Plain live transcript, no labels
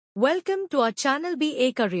Welcome to our channel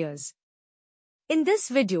bacareers. In this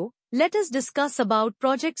video, let us discuss about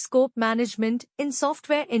project scope management in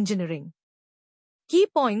software engineering. Key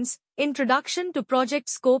points: Introduction to project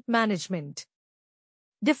scope management.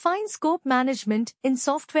 Define scope management in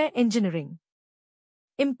software engineering.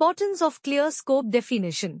 Importance of clear scope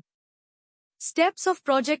definition. Steps of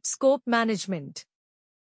project scope management.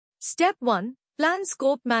 Step 1. Plan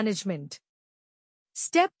scope management.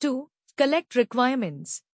 Step 2. Collect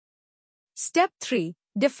requirements. Step 3.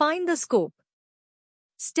 Define the scope.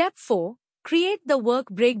 Step 4. Create the work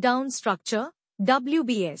breakdown structure,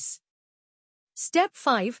 WBS. Step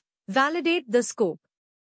 5. Validate the scope.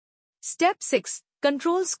 Step 6.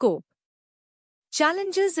 Control scope.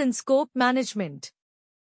 Challenges in scope management.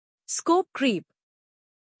 Scope creep.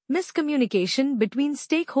 Miscommunication between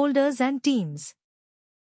stakeholders and teams.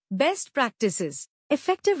 Best practices.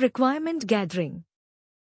 Effective requirement gathering.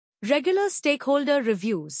 Regular stakeholder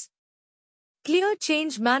reviews. Clear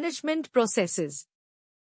change management processes.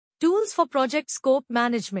 Tools for project scope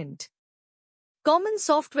management. Common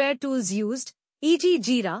software tools used, e.g.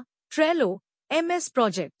 Jira, Trello, MS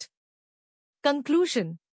Project.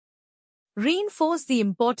 Conclusion. Reinforce the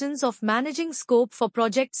importance of managing scope for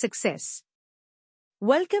project success.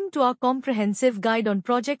 Welcome to our comprehensive guide on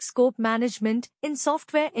project scope management in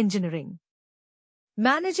software engineering.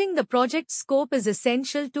 Managing the project scope is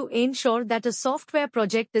essential to ensure that a software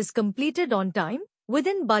project is completed on time,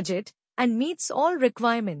 within budget, and meets all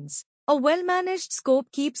requirements. A well-managed scope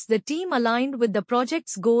keeps the team aligned with the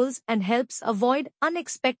project's goals and helps avoid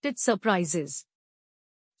unexpected surprises.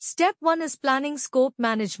 Step 1 is planning scope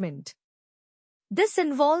management. This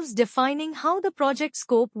involves defining how the project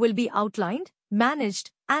scope will be outlined, managed,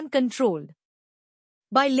 and controlled.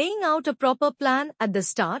 By laying out a proper plan at the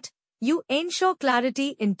start, you ensure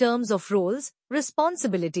clarity in terms of roles,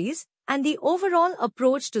 responsibilities, and the overall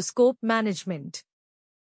approach to scope management.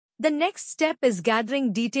 The next step is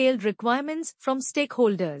gathering detailed requirements from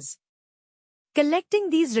stakeholders. Collecting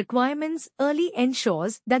these requirements early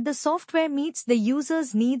ensures that the software meets the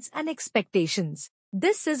user's needs and expectations.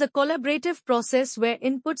 This is a collaborative process where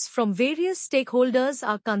inputs from various stakeholders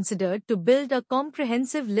are considered to build a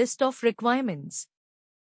comprehensive list of requirements.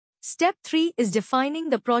 Step 3 is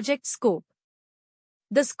defining the project scope.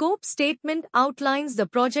 The scope statement outlines the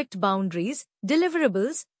project boundaries,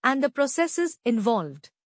 deliverables, and the processes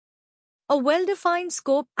involved. A well-defined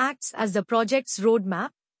scope acts as the project's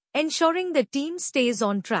roadmap, ensuring the team stays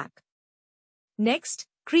on track. Next,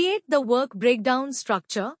 create the work breakdown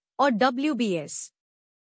structure, or WBS.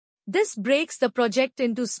 This breaks the project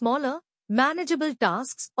into smaller, manageable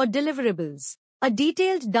tasks or deliverables. A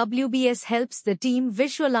detailed WBS helps the team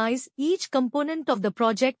visualize each component of the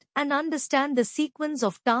project and understand the sequence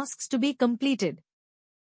of tasks to be completed.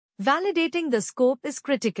 Validating the scope is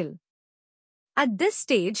critical. At this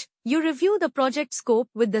stage, you review the project scope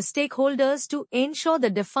with the stakeholders to ensure the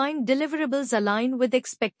defined deliverables align with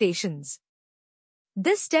expectations.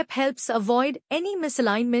 This step helps avoid any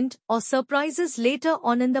misalignment or surprises later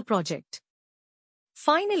on in the project.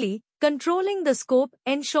 Finally, controlling the scope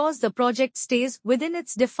ensures the project stays within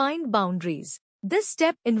its defined boundaries. This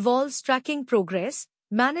step involves tracking progress,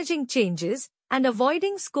 managing changes, and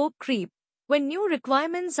avoiding scope creep when new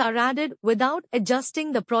requirements are added without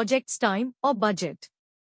adjusting the project's time or budget.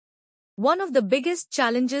 One of the biggest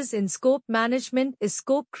challenges in scope management is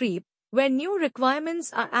scope creep, where new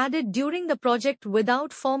requirements are added during the project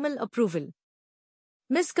without formal approval.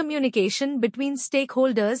 Miscommunication between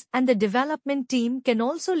stakeholders and the development team can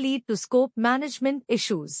also lead to scope management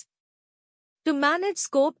issues. To manage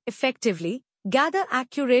scope effectively, gather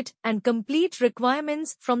accurate and complete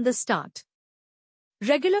requirements from the start.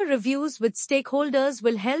 Regular reviews with stakeholders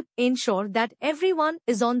will help ensure that everyone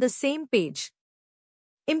is on the same page.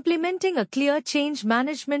 Implementing a clear change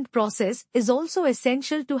management process is also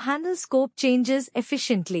essential to handle scope changes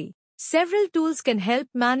efficiently. Several tools can help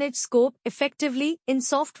manage scope effectively in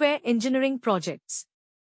software engineering projects.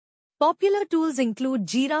 Popular tools include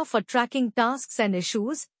Jira for tracking tasks and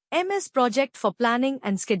issues, MS Project for planning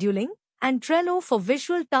and scheduling, and Trello for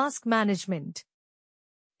visual task management.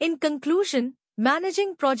 In conclusion,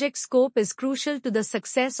 managing project scope is crucial to the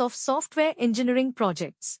success of software engineering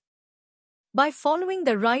projects. By following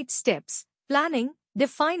the right steps, planning,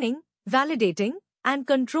 defining, validating, and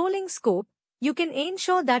controlling scope, you can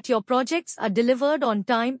ensure that your projects are delivered on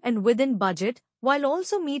time and within budget, while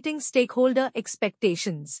also meeting stakeholder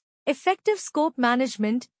expectations. Effective scope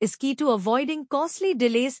management is key to avoiding costly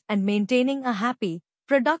delays and maintaining a happy,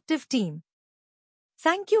 productive team.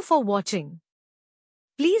 Thank you for watching.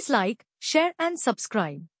 Please like, share and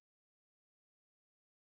subscribe.